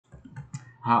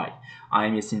Hi,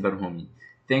 I'm n-CNN-ViT.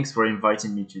 Thanks for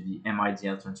inviting me to the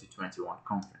MIDL 2021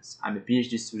 conference. I'm a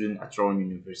PhD student at Rowan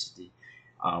University,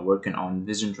 working on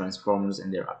vision transformers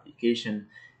and their application.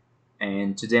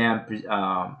 And today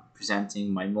I'm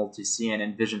presenting my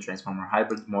multi-CNN vision transformer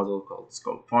hybrid model called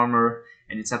Scopeformer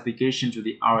and its application to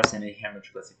the RSNA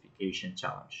hemorrhage classification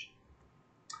challenge.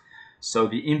 So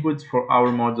the input for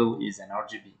our model is an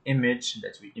RGB image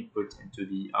that we input into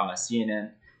the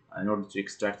CNN in order to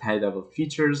extract high-level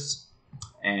features,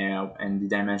 and the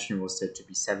dimension was set to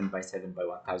be 7 by 7 by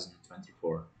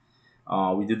 1024.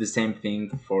 We do the same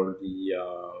thing for the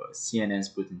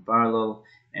CNNs put in parallel,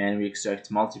 and we extract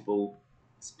multiple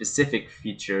specific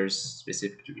features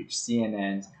specific to each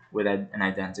CNN with an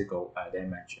identical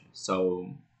dimension.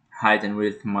 So height and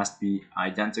width must be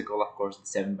identical, of course,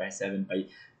 it's 7 by 7 by,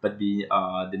 but the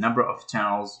number of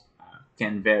channels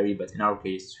can vary, but in our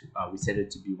case we set it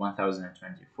to be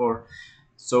 1024,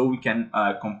 so we can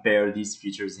compare these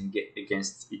features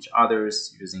against each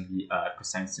others using the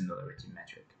cosine similarity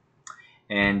metric.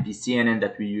 And the CNN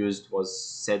that we used was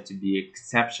said to be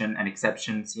an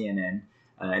exception CNN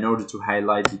in order to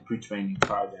highlight the pre-training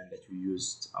paradigm that we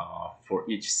used for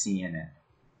each CNN.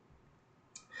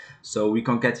 So we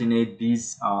concatenate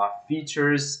these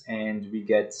features and we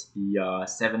get the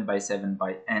 7 by 7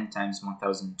 by n times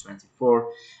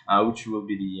 1024, which will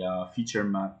be the feature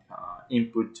map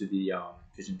input to the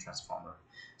vision transformer.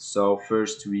 So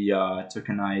first we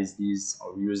tokenize these,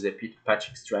 or we use the patch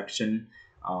extraction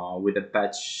with a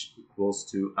patch equals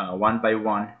to 1 by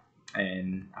 1,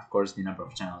 and of course the number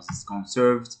of channels is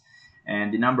conserved,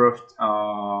 and the number of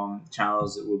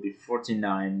channels will be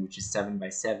 49, which is 7 by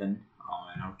 7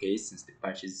 in our case, since the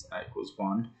patch is equals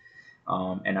 1.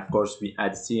 And of course we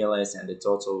add CLS, and the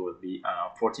total will be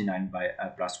 49 by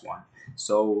plus 1.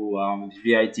 So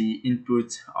the ViT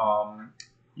input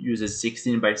uses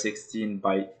 16 by 16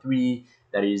 by 3,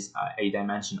 that is a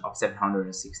dimension of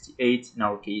 768. In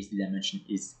our case, the dimension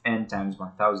is n times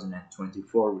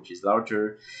 1024, which is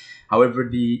larger. However,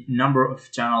 the number of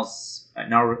channels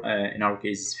in our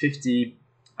case is 50,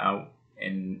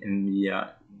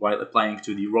 while applying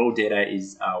to the raw data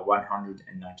is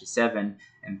 197,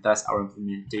 and thus our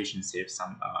implementation saves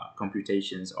some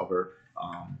computations over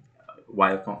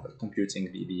while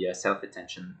computing the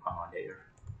self-attention layer.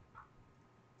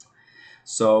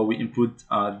 So we input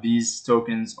these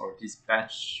tokens or these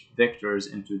patch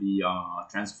vectors into the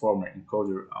transformer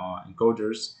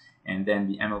encoders, and then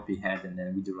the MLP head, and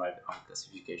then we derive our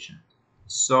classification.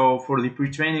 So for the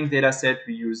pre-training data set,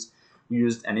 we used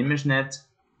an ImageNet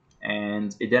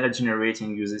and a data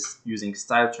generating using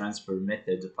style transfer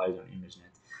method applied on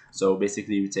ImageNet. So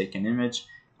basically we take an image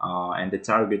and the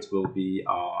target will be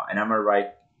an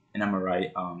MRI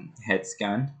head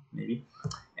scan maybe,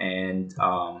 and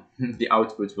the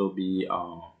output will be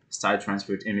style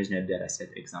transferred ImageNet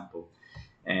dataset example.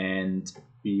 And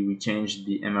we changed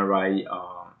the MRI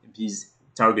these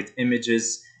target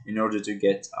images in order to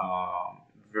get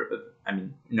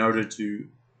in order to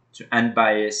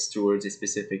unbias towards a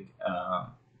specific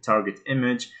target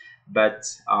image, but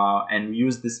and we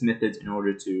use this method in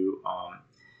order to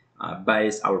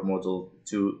bias our model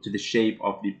to the shape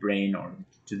of the brain, or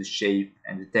to the shape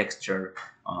and the texture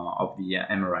of the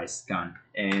MRI scan.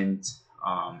 And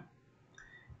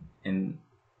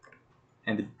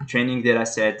the training data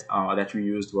set that we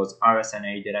used was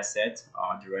RSNA data set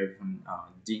derived from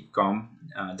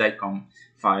DICOM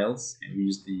files, and we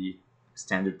used the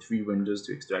standard 3 windows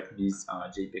to extract these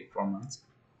JPEG formats.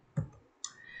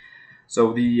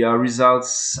 So the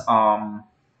results,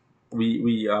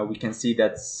 we can see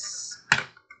that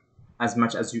as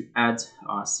much as you add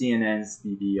CNNs,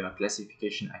 the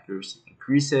classification accuracy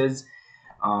increases.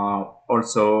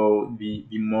 Also, the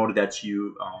more that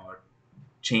you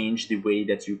change the way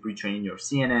that you pre-train your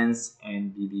CNNs,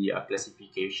 and the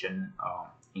classification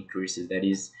increases. That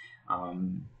is,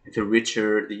 the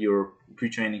richer your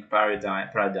pre-training paradigm,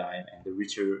 and the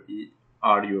richer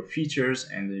are your features,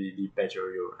 and the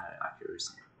better your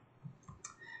accuracy.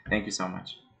 Thank you so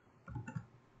much.